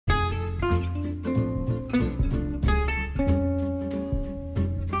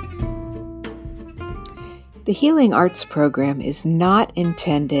The Healing Arts program is not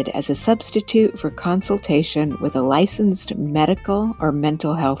intended as a substitute for consultation with a licensed medical or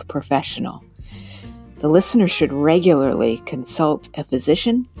mental health professional. The listener should regularly consult a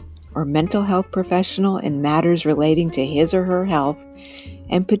physician or mental health professional in matters relating to his or her health,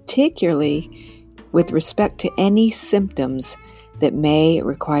 and particularly with respect to any symptoms that may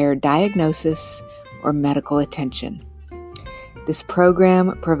require diagnosis or medical attention. This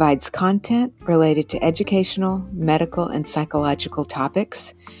program provides content related to educational, medical, and psychological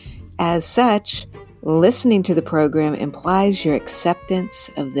topics. As such, listening to the program implies your acceptance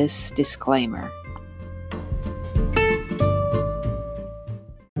of this disclaimer.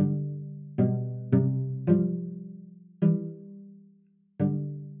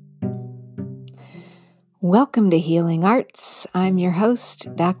 Welcome to Healing Arts. I'm your host,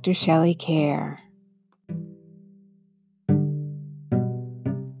 Dr. Shelley Kerr.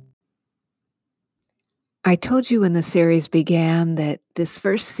 I told you when the series began that this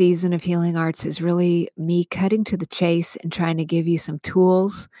first season of Healing Arts is really me cutting to the chase and trying to give you some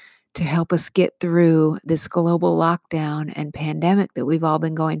tools to help us get through this global lockdown and pandemic that we've all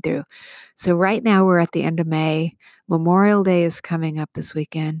been going through. So right now we're at the end of May. Memorial Day is coming up this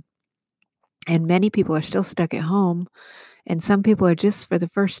weekend, and many people are still stuck at home. And some people are just for the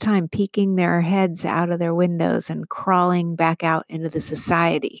first time peeking their heads out of their windows and crawling back out into the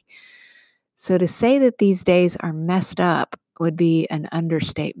society. So to say that these days are messed up would be an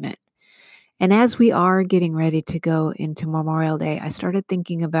understatement. And as we are getting ready to go into Memorial Day, I started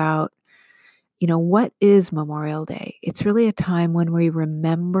thinking about, what is Memorial Day? It's really a time when we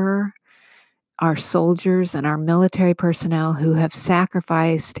remember our soldiers and our military personnel who have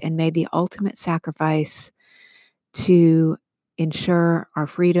sacrificed and made the ultimate sacrifice to ensure our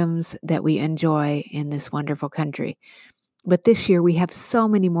freedoms that we enjoy in this wonderful country. But this year, we have so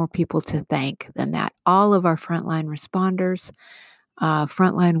many more people to thank than that. All of our frontline responders,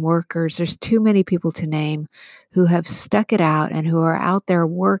 frontline workers, there's too many people to name who have stuck it out and who are out there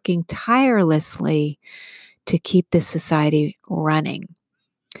working tirelessly to keep this society running.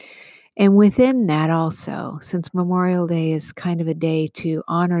 And within that also, since Memorial Day is kind of a day to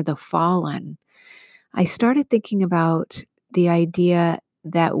honor the fallen, I started thinking about the idea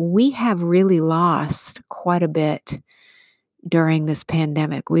that we have really lost quite a bit during this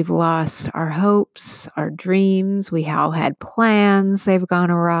pandemic. We've lost our hopes, our dreams. We all had plans. They've gone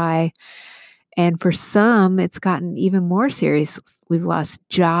awry. And for some, it's gotten even more serious. We've lost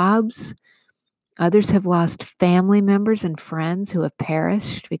jobs. Others have lost family members and friends who have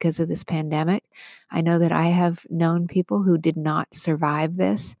perished because of this pandemic. I know that I have known people who did not survive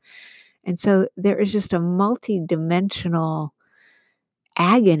this. And so there is just a multi-dimensional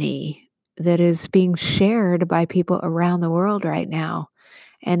agony that is being shared by people around the world right now,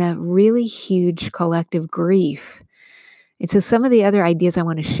 and a really huge collective grief. And so some of the other ideas I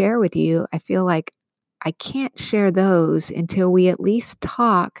want to share with you, I feel like I can't share those until we at least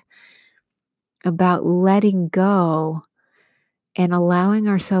talk about letting go and allowing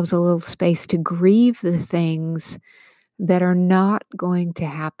ourselves a little space to grieve the things that are not going to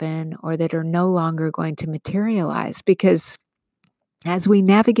happen or that are no longer going to materialize. Because as we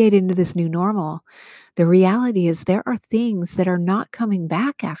navigate into this new normal, the reality is there are things that are not coming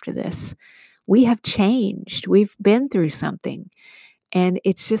back after this. We have changed. We've been through something, and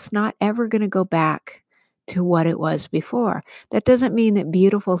it's just not ever going to go back to what it was before. That doesn't mean that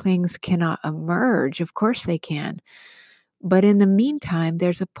beautiful things cannot emerge. Of course they can. But in the meantime,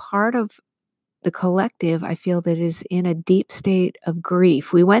 there's a part of the collective, I feel, that is in a deep state of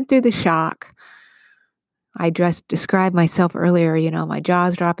grief. We went through the shock. I described myself earlier, my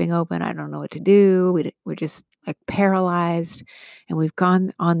jaw's dropping open. I don't know what to do. We're just like paralyzed, and we've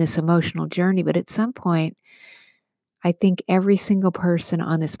gone on this emotional journey. But at some point, I think every single person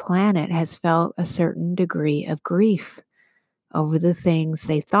on this planet has felt a certain degree of grief over the things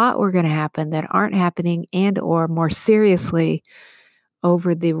they thought were going to happen that aren't happening, and or more seriously,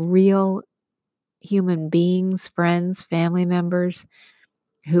 over the real human beings, friends, family members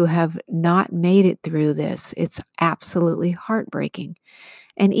who have not made it through this. It's absolutely heartbreaking.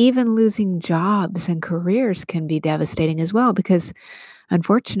 And even losing jobs and careers can be devastating as well, because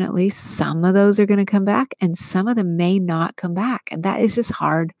unfortunately, some of those are going to come back and some of them may not come back. And that is just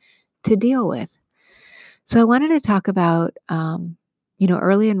hard to deal with. So I wanted to talk about,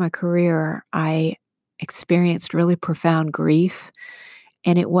 early in my career, I experienced really profound grief.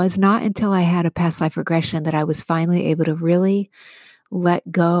 And it was not until I had a past life regression that I was finally able to really let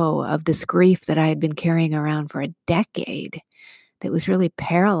go of this grief that I had been carrying around for a decade that was really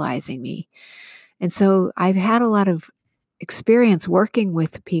paralyzing me. And so I've had a lot of experience working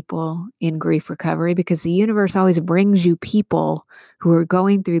with people in grief recovery because the universe always brings you people who are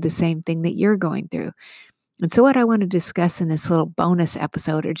going through the same thing that you're going through. And so what I want to discuss in this little bonus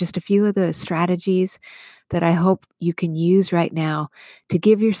episode are just a few of the strategies that I hope you can use right now to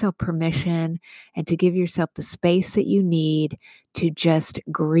give yourself permission and to give yourself the space that you need to just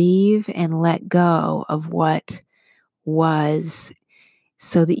grieve and let go of what was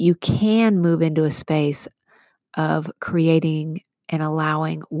so that you can move into a space of creating and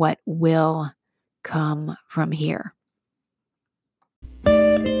allowing what will come from here.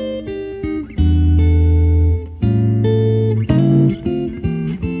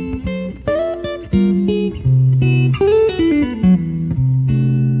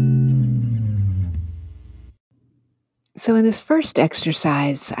 So in this first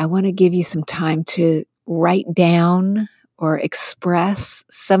exercise, I want to give you some time to write down or express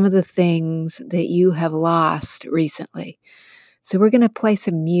some of the things that you have lost recently. So we're going to play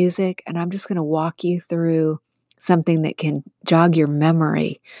some music, and I'm just going to walk you through something that can jog your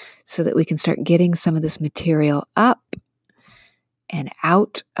memory so that we can start getting some of this material up and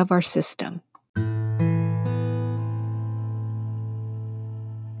out of our system.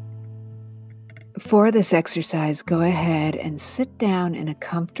 For this exercise, go ahead and sit down in a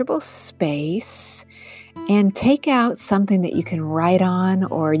comfortable space and take out something that you can write on,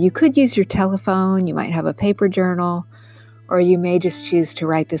 or you could use your telephone. You might have a paper journal, or you may just choose to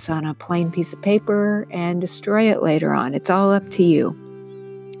write this on a plain piece of paper and destroy it later on. It's all up to you.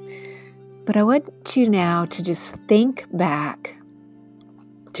 But I want you now to just think back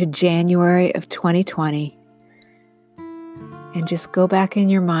to January of 2020 and just go back in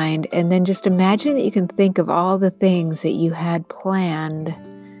your mind and then just imagine that you can think of all the things that you had planned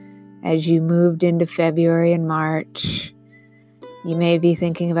as you moved into February and March. You may be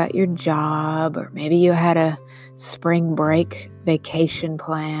thinking about your job, or maybe you had a spring break vacation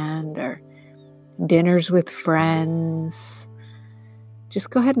planned, or dinners with friends.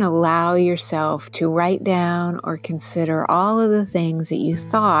 Just go ahead and allow yourself to write down or consider all of the things that you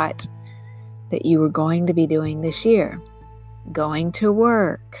thought that you were going to be doing this year. Going to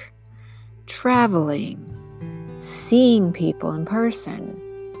work, traveling, seeing people in person,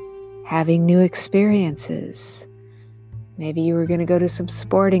 having new experiences. Maybe you were going to go to some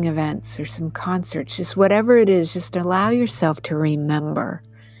sporting events or some concerts, just whatever it is, just allow yourself to remember.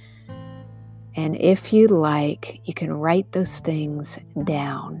 And if you like, you can write those things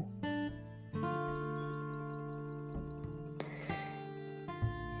down.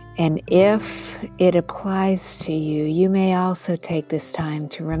 And if it applies to you, you may also take this time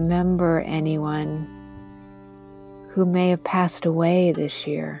to remember anyone who may have passed away this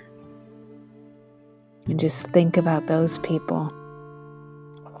year. And just think about those people.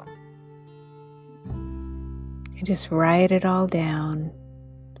 And just write it all down.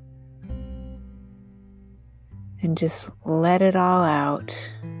 And just let it all out.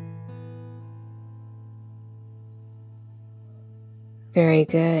 Very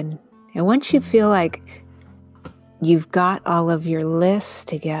good. And once you feel like you've got all of your lists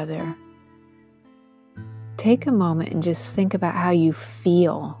together, take a moment and just think about how you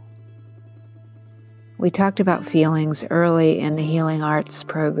feel. We talked about feelings early in the Healing Arts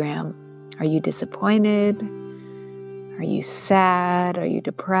program. Are you disappointed? Are you sad? Are you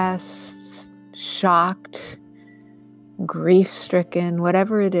depressed? Shocked? Grief-stricken?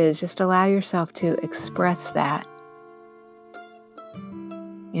 Whatever it is, just allow yourself to express that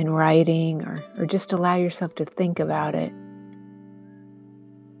in writing, or just allow yourself to think about it.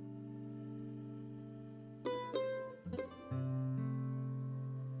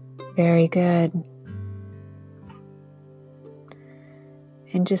 Very good.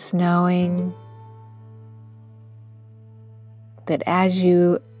 And just knowing that as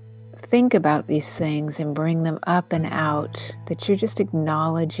you think about these things and bring them up and out, that you're just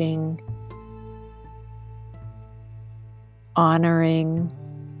acknowledging, honoring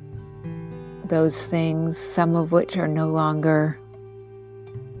those things, some of which are no longer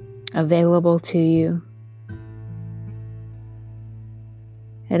available to you.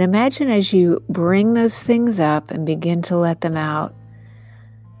 And imagine as you bring those things up and begin to let them out,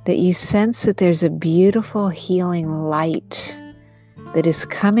 that you sense that there's a beautiful healing light that is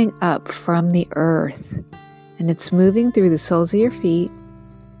coming up from the earth, and it's moving through the soles of your feet,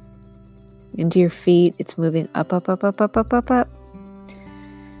 into your feet. It's moving up, up, up, up, up, up, up, up,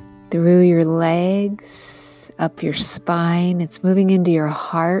 through your legs, up your spine. It's moving into your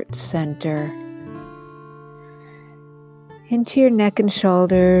heart center, into your neck and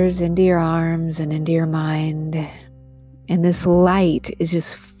shoulders, into your arms, and into your mind. And this light is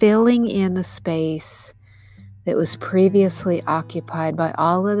just filling in the space that was previously occupied by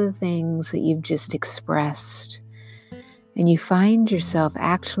all of the things that you've just expressed. And you find yourself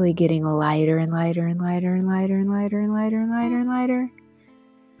actually getting lighter and lighter and lighter and lighter and lighter and lighter and lighter and lighter.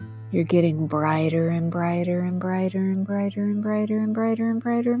 You're getting brighter and brighter and brighter and brighter and brighter and brighter and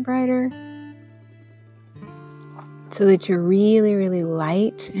brighter and brighter. So that you're really, really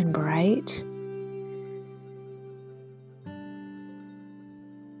light and bright.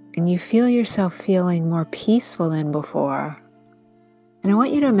 And you feel yourself feeling more peaceful than before. And I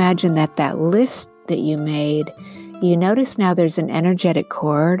want you to imagine that list that you made, you notice now there's an energetic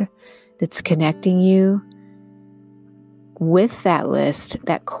cord that's connecting you with that list.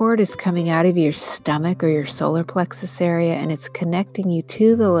 That cord is coming out of your stomach or your solar plexus area, and it's connecting you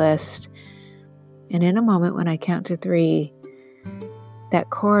to the list. And in a moment, when I count to 3, that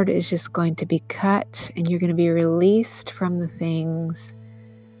cord is just going to be cut, and you're going to be released from the things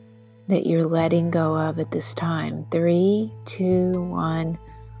that you're letting go of at this time. 3, 2, 1.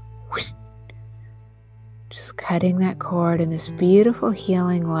 Whoosh. Just cutting that cord, and this beautiful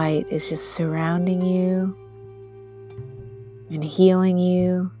healing light is just surrounding you and healing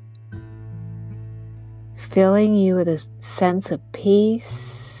you, filling you with a sense of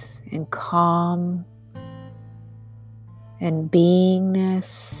peace and calm and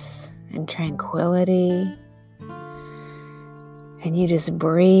beingness and tranquility. And you just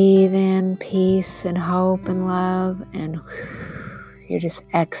breathe in peace and hope and love, and you're just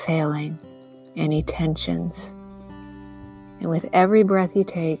exhaling any tensions. And with every breath you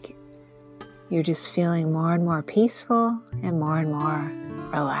take, you're just feeling more and more peaceful and more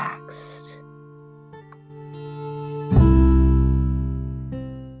relaxed.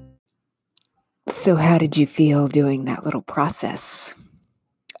 So how did you feel doing that little process?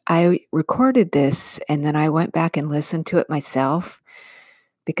 I recorded this and then I went back and listened to it myself,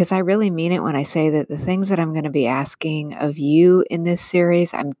 because I really mean it when I say that the things that I'm going to be asking of you in this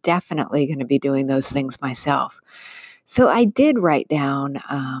series, I'm definitely going to be doing those things myself. So I did write down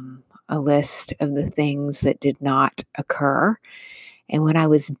a list of the things that did not occur. And when I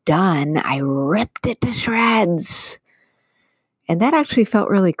was done, I ripped it to shreds. And that actually felt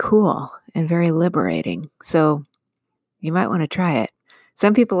really cool and very liberating. So you might want to try it.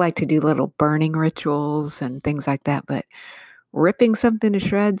 Some people like to do little burning rituals and things like that, but ripping something to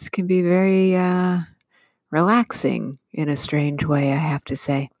shreds can be very relaxing in a strange way, I have to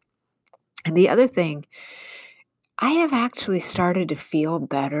say. And the other thing, I have actually started to feel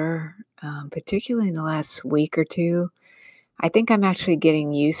better, particularly in the last week or 2. I think I'm actually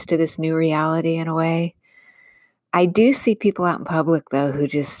getting used to this new reality in a way. I do see people out in public, though, who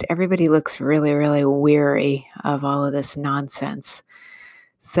everybody looks really, really weary of all of this nonsense.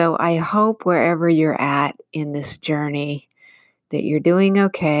 So I hope wherever you're at in this journey that you're doing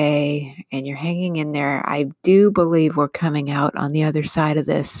okay and you're hanging in there. I do believe we're coming out on the other side of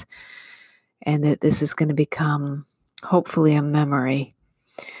this, and that this is going to become hopefully a memory.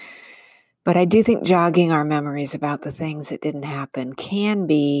 But I do think jogging our memories about the things that didn't happen can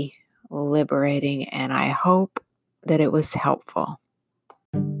be liberating, and I hope that it was helpful.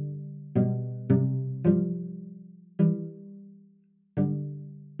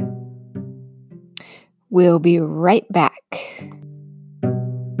 We'll be right back.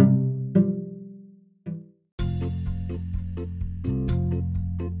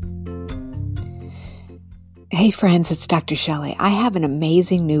 Hey friends, it's Dr. Shelley. I have an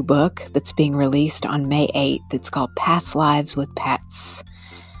amazing new book that's being released on May 8th. It's called Past Lives with Pets.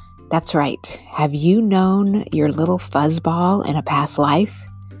 That's right. Have you known your little fuzzball in a past life?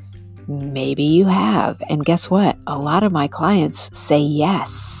 Maybe you have. And guess what? A lot of my clients say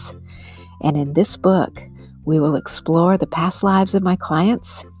yes. And in this book, we will explore the past lives of my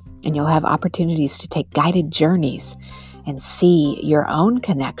clients, and you'll have opportunities to take guided journeys and see your own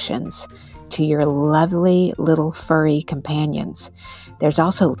connections to your lovely little furry companions. There's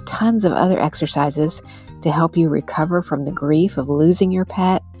also tons of other exercises to help you recover from the grief of losing your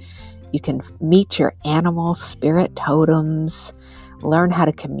pet. You can meet your animal spirit totems, learn how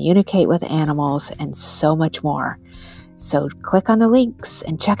to communicate with animals, and so much more. So click on the links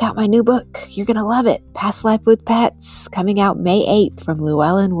and check out my new book. You're going to love it. Past Life with Pets, coming out May 8th from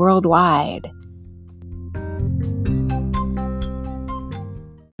Llewellyn Worldwide.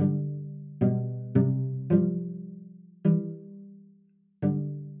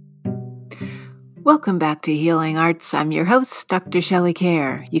 Welcome back to Healing Arts. I'm your host, Dr. Shelley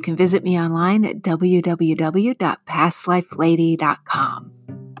Kerr. You can visit me online at www.pastlifelady.com.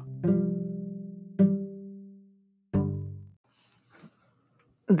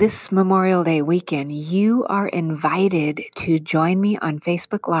 This Memorial Day weekend, you are invited to join me on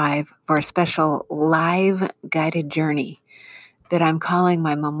Facebook Live for a special live guided journey that I'm calling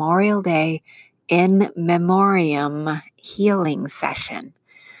my Memorial Day In Memoriam Healing Session.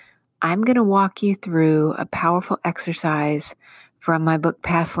 I'm going to walk you through a powerful exercise from my book,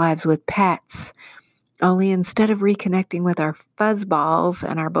 Past Lives with Pets. Only instead of reconnecting with our fuzzballs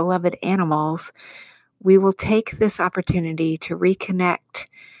and our beloved animals, we will take this opportunity to reconnect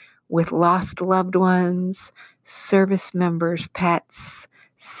with lost loved ones, service members, pets,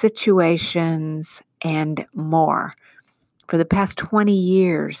 situations, and more. For the past 20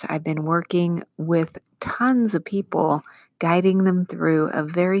 years, I've been working with tons of people, guiding them through a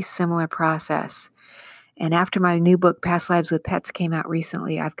very similar process. And after my new book, Past Lives with Pets, came out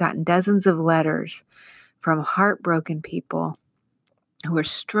recently, I've gotten dozens of letters from heartbroken people who are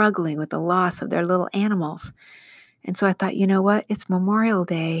struggling with the loss of their little animals. And so I thought, you know what? It's Memorial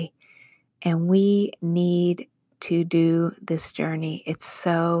Day, and we need to do this journey. It's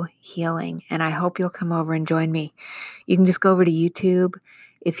so healing, and I hope you'll come over and join me. You can just go over to YouTube.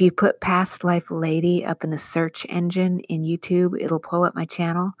 If you put Past Life Lady up in the search engine in YouTube, it'll pull up my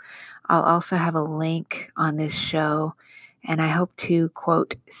channel. I'll also have a link on this show, and I hope to,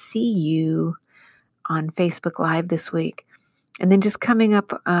 quote, see you on Facebook Live this week. And then just coming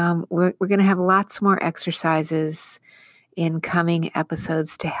up, we're going to have lots more exercises in coming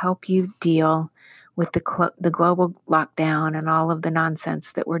episodes to help you deal with the global lockdown and all of the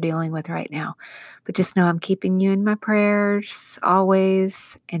nonsense that we're dealing with right now. But just know I'm keeping you in my prayers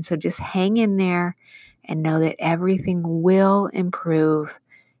always. And so just hang in there and know that everything will improve.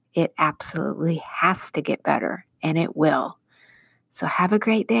 It absolutely has to get better, and it will. So have a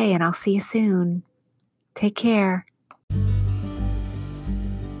great day, and I'll see you soon. Take care.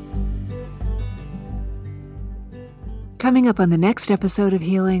 Coming up on the next episode of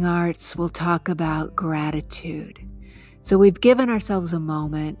Healing Arts, we'll talk about gratitude. So we've given ourselves a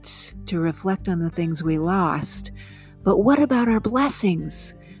moment to reflect on the things we lost, but what about our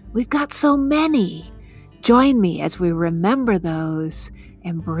blessings? We've got so many. Join me as we remember those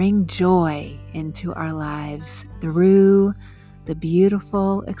and bring joy into our lives through the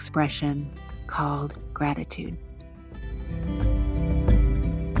beautiful expression called gratitude.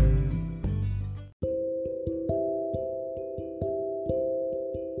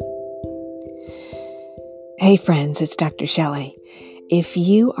 Hey friends, it's Dr. Shelley. If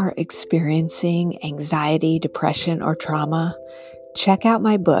you are experiencing anxiety, depression, or trauma, check out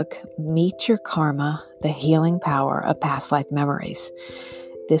my book, Meet Your Karma, The Healing Power of Past Life Memories.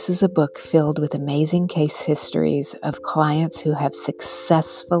 This is a book filled with amazing case histories of clients who have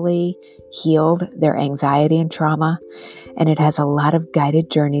successfully healed their anxiety and trauma, and it has a lot of guided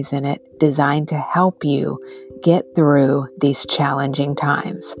journeys in it designed to help you get through these challenging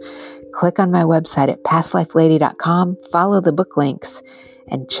times. Click on my website at pastlifelady.com, follow the book links,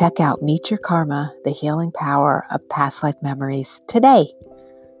 and check out Meet Your Karma, The Healing Power of Past Life Memories today.